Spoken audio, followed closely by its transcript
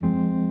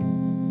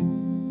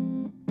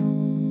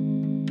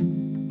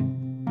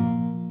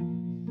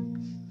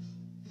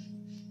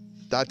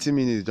30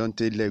 minutes don't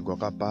take leg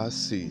waka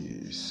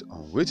passes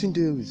on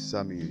Wetindeh with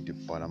Sammy the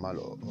Panama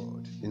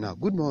Lord. In a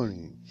good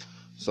morning,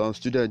 some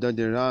students don't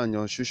run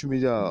on social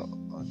media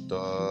on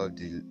top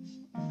the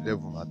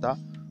level matter.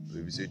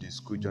 We say the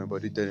school join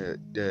body tell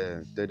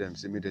them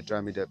say me they try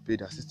me they pay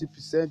their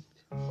 60%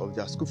 of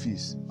their school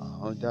fees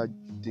and other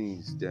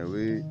things then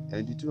we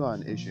ND2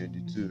 and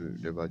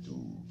HND2 never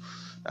do.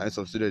 And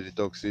some students they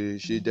talk say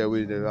she there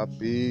will never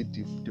pay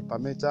the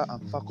departmental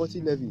and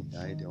faculty levy.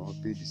 Now they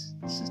won't pay the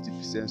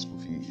 60% school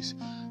fees.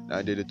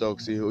 Now they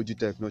talk say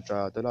OGTech no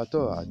try at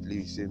all. At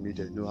least say me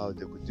they know how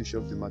they could teach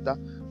up the matter.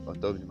 On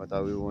top of the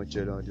matter we want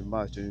check on the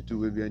March 22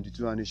 we be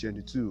ND2 and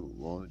HND2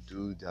 want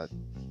do that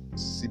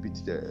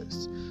CBT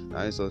test.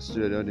 And some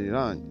students on the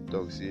land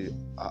talk say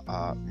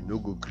we no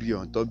go agree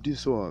on top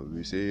this one.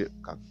 We say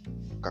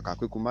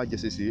Kakakwe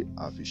just say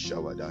have a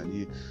shower down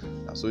here.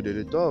 And so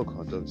they talk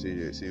on top say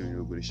they say we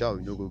no go shower,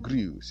 we no go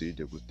agree. We say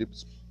they go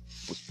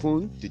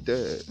postpone the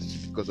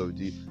test because of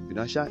the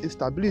financial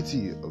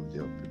instability of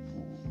their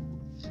people.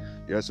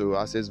 Yeah, so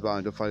Access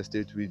Bank don't find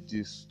state with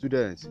the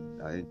students.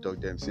 And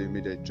talk them say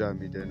me they try,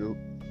 me they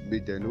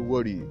no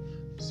worry.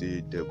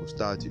 Say they go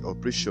start the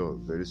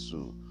operation very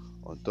soon.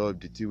 On top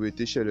the thing we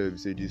teach them, we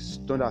say this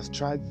thunder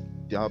strike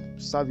their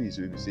service.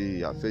 We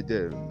say affect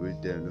them,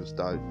 with them no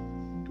start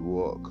to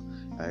work.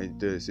 And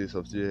they say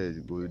some students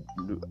go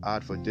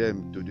hard for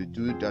them to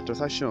do their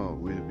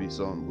transaction. Will be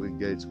some we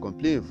get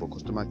complaint for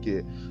customer care,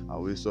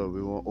 and we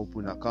want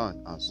open account,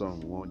 and some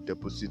want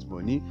deposit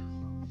money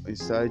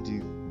inside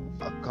the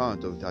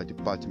account of their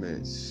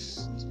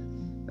departments.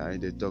 Now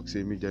they talk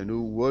say me they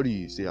no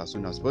worry, say as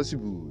soon as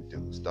possible they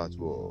will start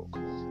work.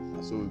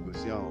 And so we go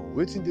see on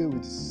Wetindeh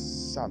with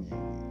Sammy.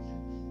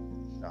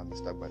 Now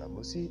Mr.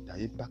 Badamosi, that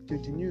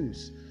impacted the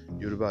news.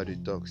 Yoruba they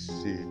talk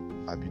say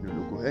I be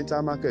no go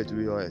enter market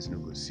we always no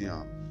go see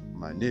am.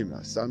 My name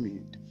is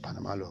Sammy the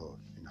Panama Lord.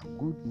 In a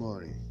good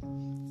morning.